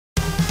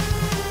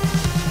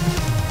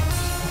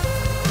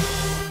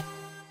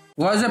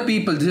What's up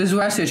people, this is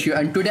Yosef here,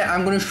 and today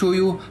I'm going to show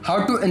you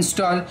how to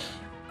install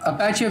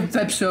Apache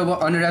web server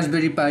on a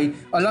Raspberry Pi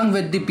along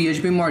with the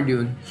PHP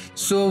module.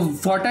 So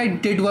what I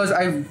did was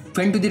I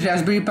went to the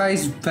Raspberry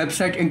Pi's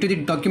website into the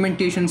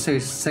documentation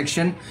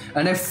section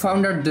and I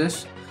found out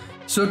this.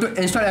 So to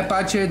install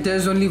Apache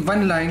there's only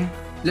one line.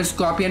 Let's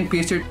copy and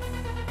paste it.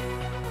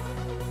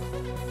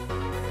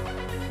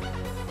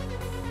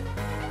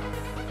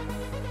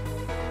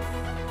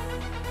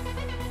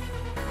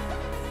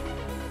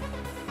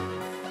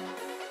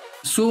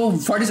 So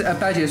what is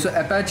Apache? So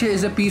Apache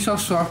is a piece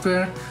of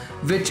software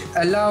which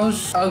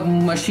allows a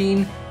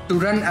machine to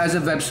run as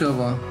a web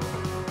server.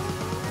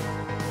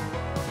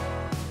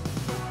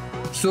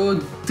 So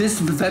this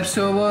web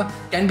server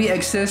can be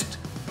accessed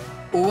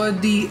over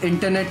the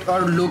internet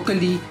or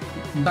locally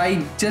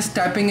by just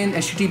typing in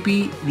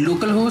HTTP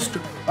localhost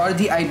or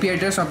the IP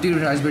address of the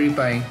Raspberry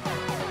Pi.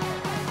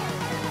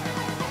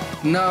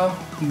 Now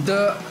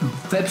the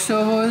web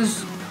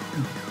server's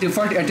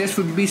default address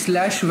would be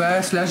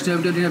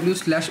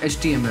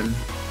 /var/www/html,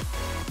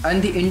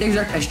 and the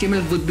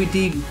index.html would be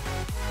the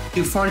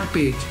default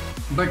page,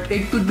 but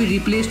it could be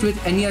replaced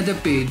with any other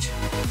page.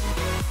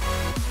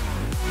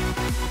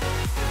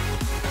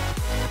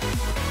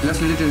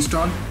 Let's let it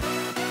install.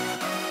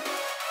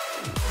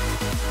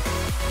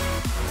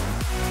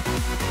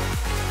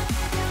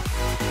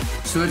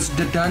 So it's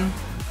done.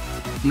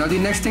 Now the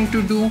next thing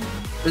to do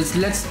is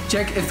let's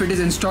check if it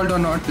is installed or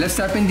not. Let's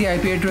type in the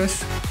IP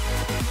address.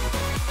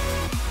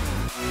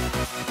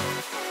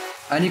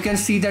 And you can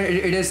see that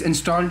it is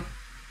installed.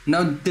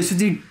 Now this is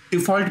the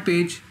default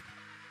page.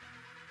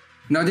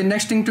 Now the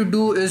next thing to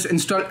do is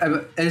install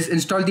the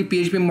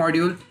PHP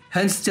module.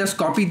 Hence just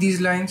copy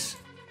these lines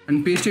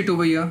and paste it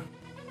over here.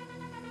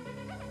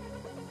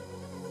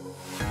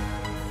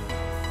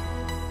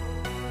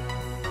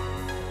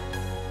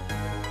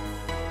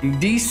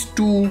 These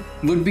two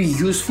would be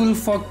useful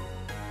for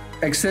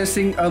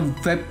accessing a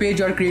web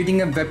page or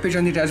creating a web page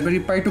on the Raspberry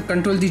Pi to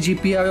control the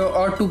GPIO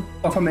or to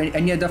perform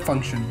any other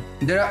function.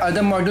 There are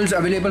other modules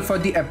available for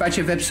the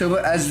Apache web server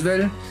as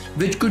well,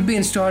 which could be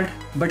installed,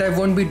 but I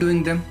won't be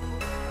doing them.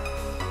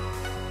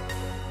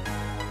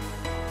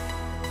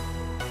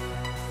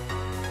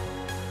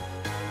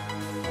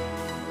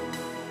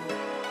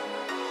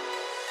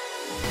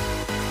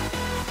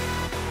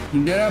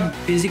 There are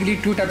basically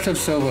two types of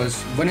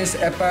servers. One is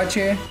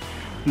Apache,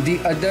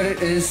 the other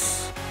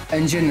is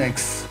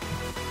Nginx.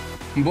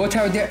 Both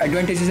have their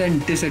advantages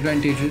and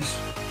disadvantages.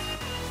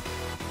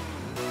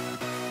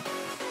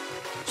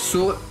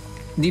 So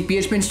the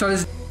PHP install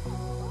is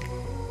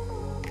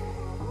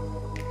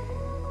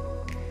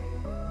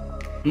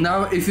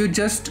now. If you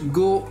just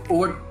go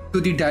over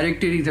to the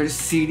directory, that is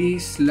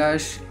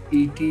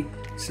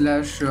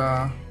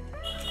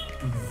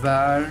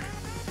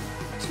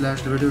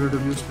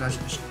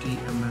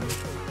cd/et/var/www/html,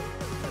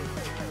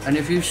 and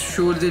if you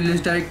show the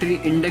list directory,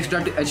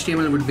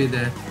 index.html would be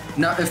there.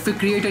 Now if we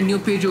create a new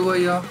page over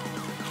here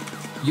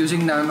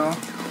using nano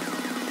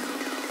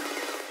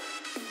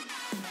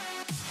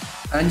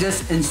and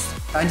just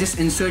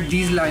insert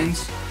these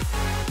lines.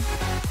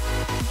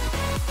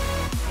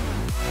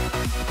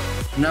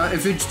 Now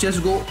if you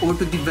just go over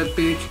to the web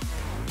page,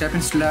 type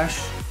in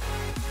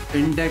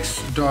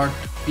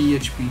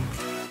 /index.php,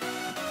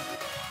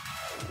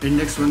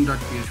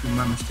 index1.php,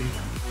 my mistake.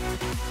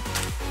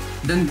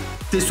 Then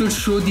this will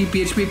show the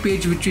PHP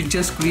page which we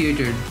just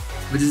created,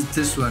 which is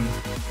this one.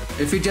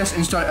 If you just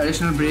install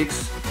additional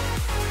breaks,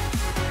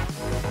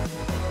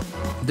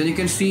 then you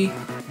can see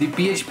the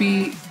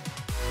PHP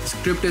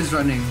script is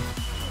running.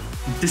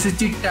 This is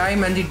the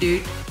time and the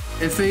date.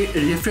 If we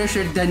refresh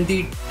it, then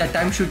the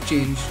time should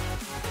change.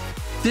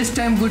 This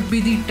time would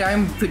be the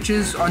time which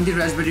is on the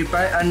Raspberry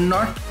Pi and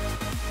not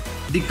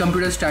the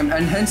computer's time,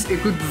 and hence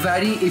it could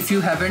vary if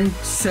you haven't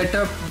set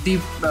up the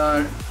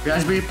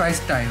Raspberry Pi's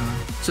timer.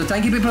 So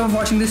thank you people for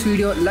watching this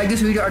video. Like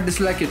this video or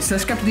dislike it,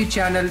 subscribe to the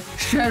channel,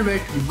 share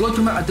it, go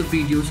through my other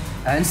videos,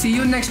 and see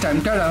you next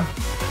time. Ta-da!